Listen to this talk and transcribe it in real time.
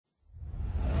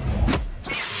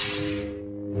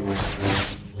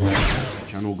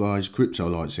channel, guys. Crypto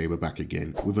Lightsaber back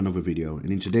again with another video, and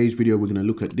in today's video we're going to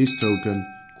look at this token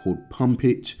called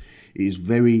Pumpit. It is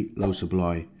very low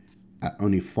supply at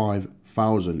only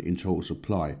 5,000 in total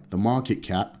supply. The market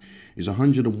cap is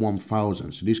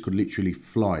 101,000, so this could literally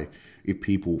fly if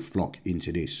people flock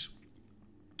into this.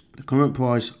 The current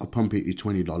price of Pumpit is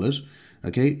 $20,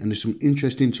 okay, and there's some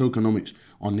interesting tokenomics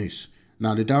on this.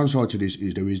 Now, the downside to this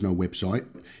is there is no website.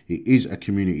 It is a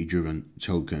community-driven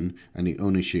token, and the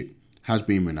ownership has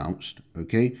been renounced,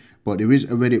 okay? But there is a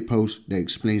Reddit post that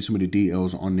explains some of the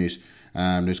details on this.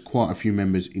 There's quite a few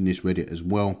members in this Reddit as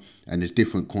well, and there's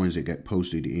different coins that get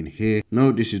posted in here.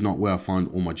 No, this is not where I find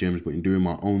all my gems, but in doing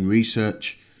my own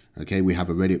research, okay, we have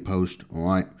a Reddit post, all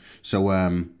right? So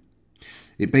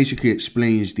it basically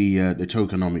explains the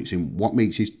tokenomics and what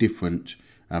makes this different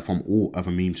from all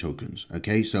other meme tokens,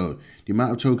 okay? So the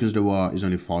amount of tokens there are is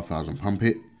only 5,000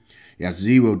 Pumpit. It has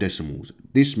 0 decimals.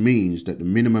 This means that the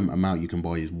minimum amount you can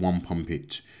buy is 1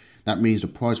 Pumpit. That means the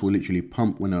price will literally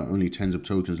pump when there are only tens of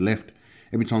tokens left.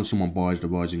 Every time someone buys, the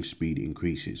rising speed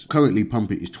increases. Currently,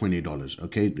 Pumpit is $20,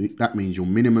 okay? That means your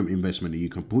minimum investment that you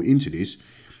can put into this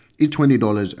is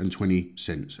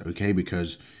 $20.20, okay?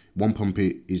 Because 1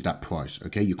 Pumpit is that price,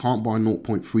 okay? You can't buy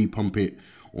 0.3 Pumpit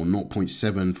or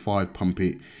 0.75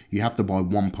 Pumpit. You have to buy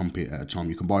 1 Pumpit at a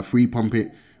time. You can buy 3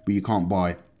 Pumpit, but you can't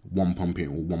buy 1 Pumpit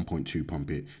or 1.2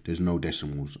 Pumpit. There's no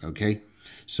decimals, okay?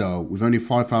 So with only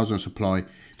 5,000 supply,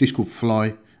 this could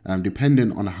fly,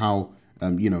 depending on how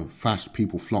you know, fast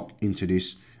people flock into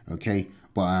this, okay?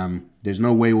 But there's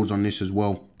no whales on this as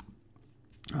well.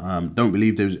 Don't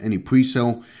believe there's any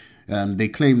pre-sale. They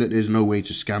claim that there's no way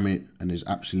to scam it, and there's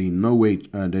absolutely no way.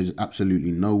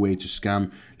 To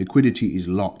scam. Liquidity is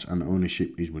locked and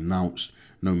ownership is renounced.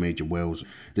 No major whales.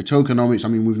 The tokenomics, I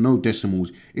mean, with no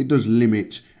decimals, it does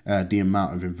limit the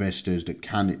amount of investors that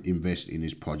can invest in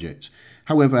this project.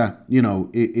 However, you know,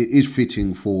 it is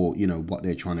fitting for, you know, what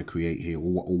they're trying to create here, or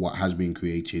what has been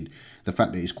created. The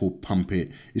fact that it's called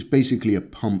Pumpit is basically a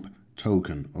pump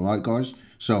token. All right, guys.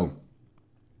 So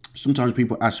sometimes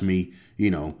people ask me,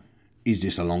 you know, is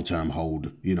this a long-term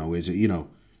hold? You know, is it, you know,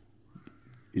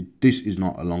 this is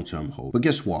not a long-term hold. But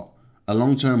guess what? A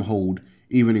long-term hold,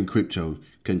 even in crypto,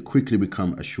 can quickly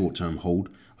become a short-term hold.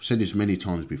 I've said this many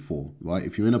times before, right?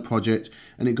 If you're in a project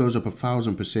and it goes up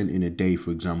 1,000% in a day,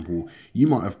 for example, you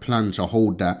might have planned to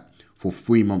hold that for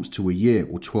 3 months to a year,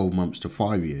 or 12 months to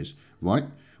 5 years, right?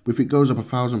 But if it goes up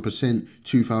 1,000%,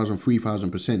 2,000,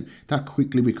 3,000%, that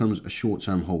quickly becomes a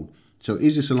short-term hold. So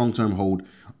is this a long-term hold?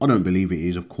 I don't believe it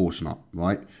is, of course not,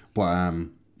 right? But,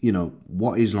 you know,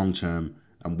 what is long-term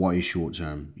and what is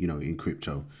short-term, you know, in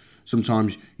crypto?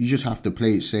 Sometimes you just have to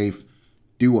play it safe,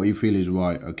 do what you feel is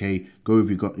right, okay? Go with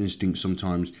your gut instinct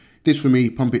sometimes. This, for me,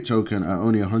 Pumpit token at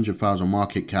only 100,000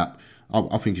 market cap,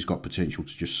 I think it's got potential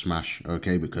to just smash,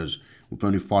 okay? Because with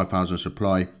only 5,000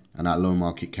 supply and that low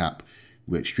market cap,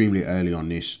 we're extremely early on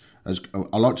this. As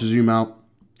I like to zoom out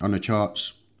on the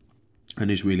charts, and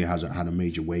this really hasn't had a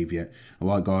major wave yet. All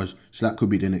right, guys, so that could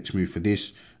be the next move for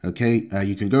this, okay?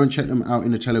 You can go and check them out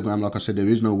in the Telegram. Like I said, there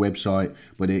is no website,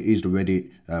 but there is the Reddit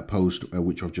post,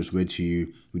 which I've just read to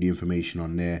you with the information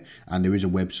on there. And there is a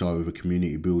website with a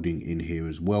community building in here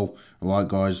as well. All right,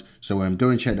 guys, so go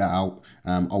and check that out.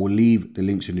 I will leave the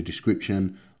links in the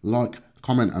description. Like,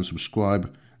 comment, and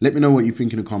subscribe. Let me know what you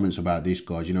think in the comments about this,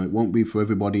 guys. You know, it won't be for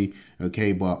everybody,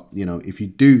 okay? But, you know, if you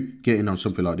do get in on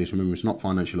something like this, remember, it's not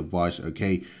financial advice,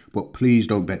 okay? But please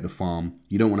don't bet the farm.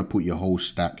 You don't want to put your whole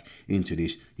stack into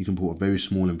this. You can put a very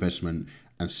small investment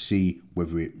and see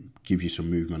whether it gives you some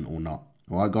movement or not.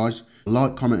 All right, guys?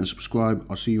 Like, comment, and subscribe.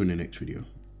 I'll see you in the next video.